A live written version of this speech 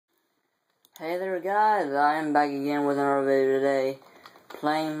Hey there guys, I am back again with another video today,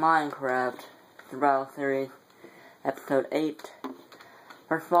 playing Minecraft Survival Series, Episode 8.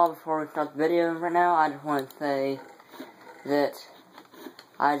 First of all, before we start the video right now, I just want to say that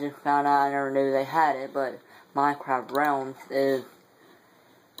I just found out, I never knew they had it, but Minecraft Realms is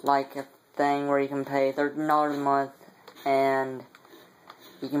like a thing where you can pay $13 a month, and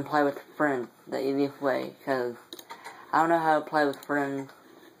you can play with friends the easiest way, because I don't know how to play with friends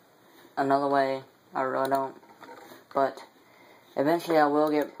another way. I really don't, but eventually I will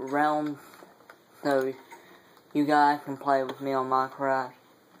get Realms so you guys can play with me on Minecraft.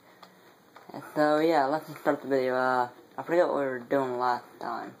 And so yeah, let's just start the video. I forget what we were doing last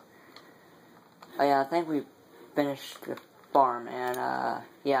time. Oh yeah, I think we finished the farm, and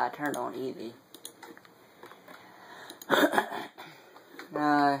yeah, I turned on easy.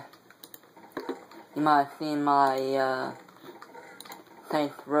 You might have seen my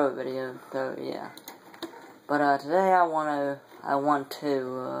Saints Row video, so yeah. But today I want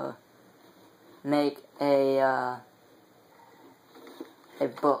to make a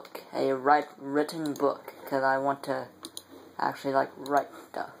book, a written book, because I want to actually like write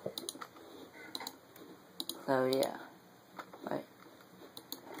stuff. So yeah. Wait.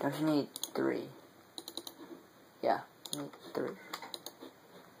 Don't you need 3? Yeah, you need 3.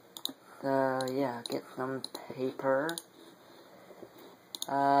 So yeah, get some paper.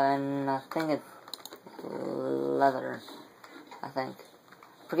 And I think it's leather, I think.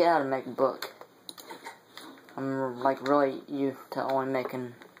 Forget how to make a book. I'm like really used to only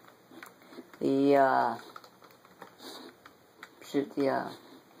making the,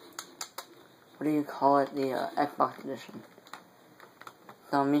 what do you call it, the Xbox edition.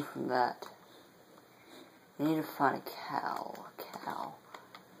 So I'm used to that. You need to find a cow.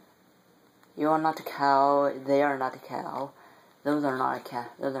 You are not a cow, they are not a cow. Those are not a cow.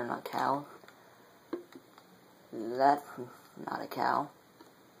 Those are not cows. That's not a cow.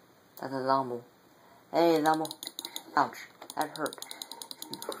 That's a zombie. Hey, zombie. Ouch. That hurt.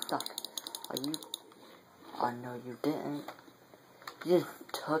 You suck. Are you? Oh, no, you didn't. You just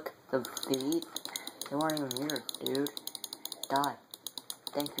took the seed. They weren't even yours, dude. Die.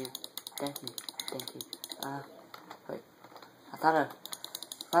 Thank you. Thank you. Thank you. Wait. I thought a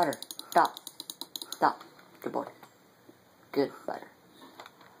spider. Stop. Stop. Good boy. Good spider.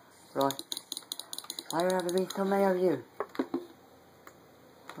 Really? Why do there have to be so many of you?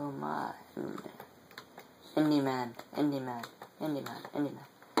 Oh my. Indie man.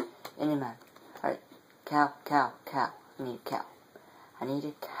 Alright. Cow. I need a cow. I need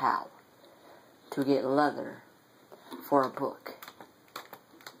a cow to get leather for a book.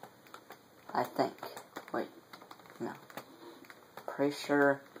 I think. Wait. No. Pretty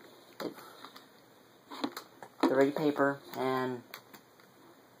sure it's 3 paper and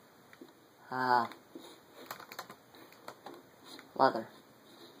leather.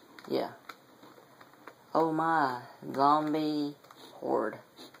 Yeah. Oh my, zombie horde.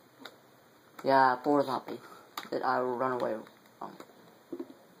 Yeah, 4 zombies that I will run away from.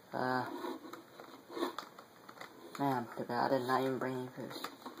 Man, too bad I did not even bring any food.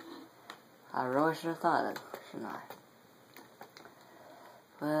 I really should have thought of it, shouldn't I?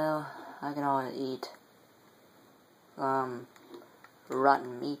 Well, I can always eat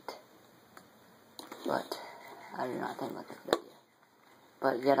rotten meat, but I do not think that's a good idea.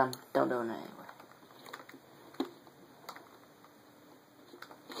 But yet I'm still doing it anyway.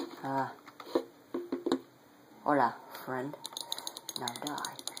 Hola, friend. Now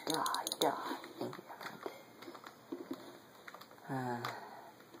die. Thank you, friend.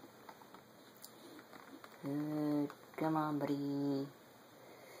 Come on, buddy.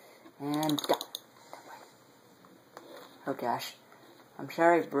 And die. Oh gosh. I'm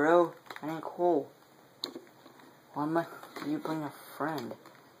sorry, bro. I ain't cool. Why must you bring a friend?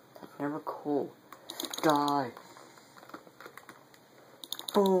 That's never cool. Die.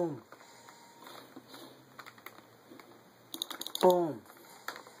 Boom. Boom.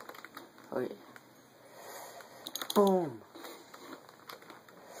 Oh yeah. Boom.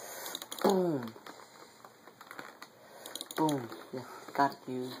 Boom. Boom. Yes, got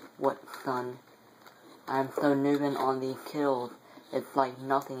you. What, son? I'm so noobin on these kills, it's like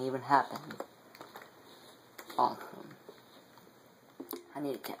nothing even happened. Awesome. I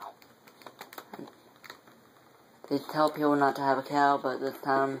need a cow. They tell people not to have a cow, but this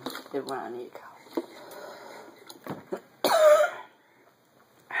time, it when I need a cow.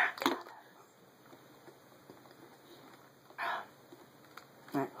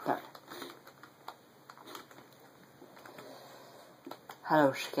 Alright, sorry.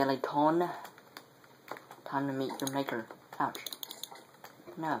 Hello, skeleton. Time to meet your maker. Ouch.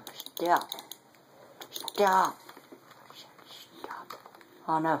 No, stop. Stop! Stop.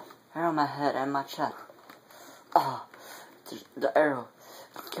 Oh no, arrow in my head and my chest. Oh, the arrow.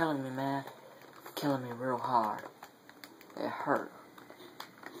 It's killing me, man. It's killing me real hard. It hurt.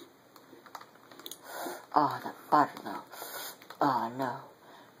 Oh, that spider though. Oh no.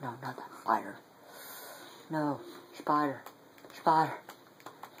 No, not that spider. No, spider. Spider.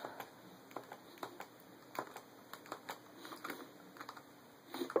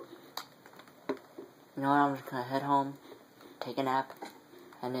 You know what, I'm just gonna head home, take a nap,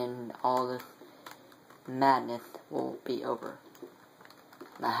 and then all this madness will be over.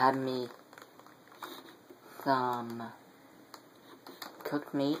 I had me some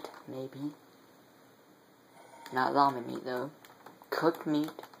cooked meat, maybe. Not zombie meat though. Cooked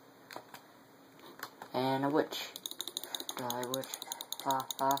meat. And a witch. Die, witch. I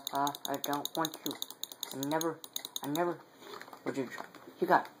don't want you. I never, would you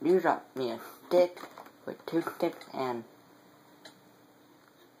dropped me a stick with 2 sticks and,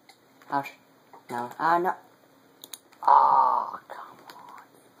 ouch, no, no, oh, come on,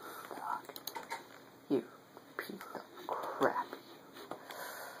 you suck, you piece of crap,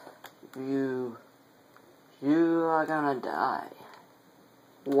 you are gonna die,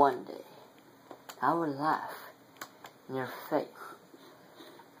 one day. I will laugh in your face.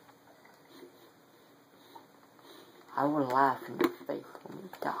 I will laugh in your face when you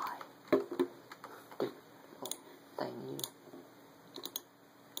die. Stupid little thing, you.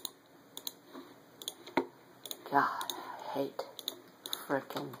 God, I hate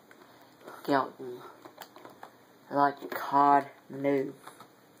frickin' skeletons. They're like cod noodles.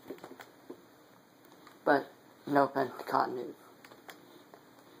 But, no offense to cod noodles.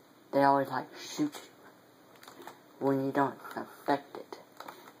 They always like shoot you when you don't affect it.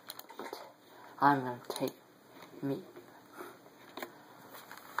 But I'm gonna take me.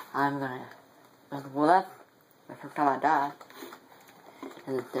 I'm gonna, well that's the first time I died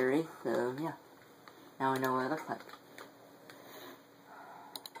in the theory, so yeah. Now I know what it looks like.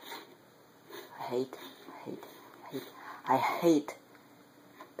 I hate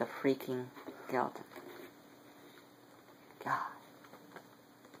the freaking skeleton. God.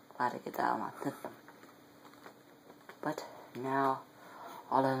 Glad to get that out of my system. But now,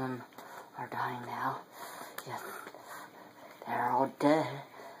 all of them are dying now. Yes, they're all dead,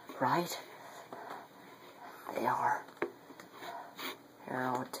 right? They are. They're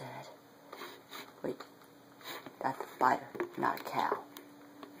all dead. Wait, that's a spider, not a cow.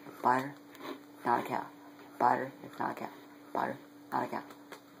 A spider, not a cow. Spider is not a cow. Spider, not a cow.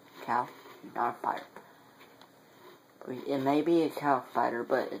 Cow, not a spider. It may be a cow spider,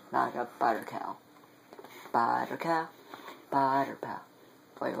 but it's not a spider cow. Spider cow, spider cow.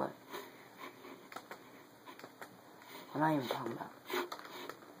 Wait, what? What am I even talking about? I'm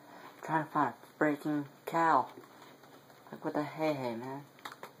trying to find a freaking cow. Like, what the hey, man?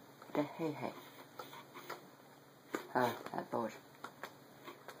 What the hey? Oh, that bullshit.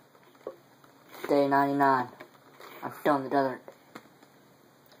 Day 99. I'm still in the desert.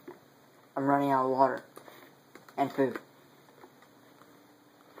 I'm running out of water. And food.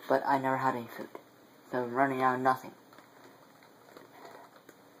 But I never had any food. So I'm running out of nothing.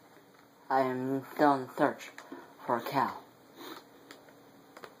 I am still in the search for a cow.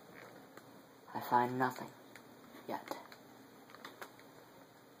 I find nothing yet.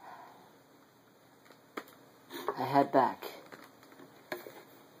 I head back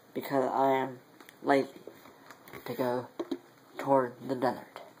because I am lazy to go toward the desert.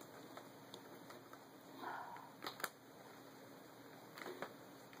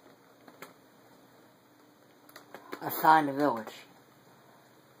 I find a village.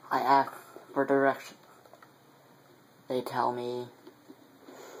 I ask for directions. They tell me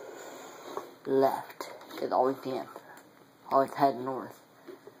left is always the answer. Always head north.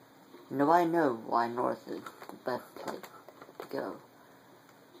 Nobody knows why north is the best place to go.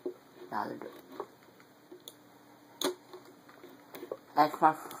 Neither do. That's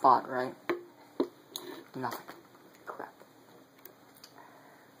my spot, right? Nothing. Crap.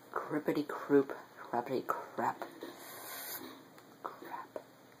 Crippity croop. Crappity crap.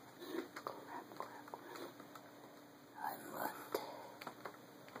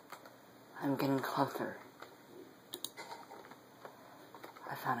 I'm getting closer.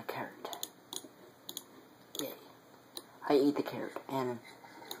 I found a carrot. Yay. I eat the carrot and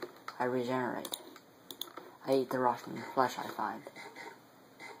I regenerate. I eat the rotten flesh I find.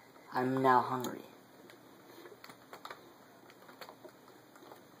 I'm now hungry.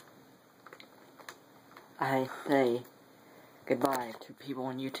 I say goodbye to people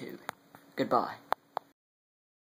on YouTube. Goodbye.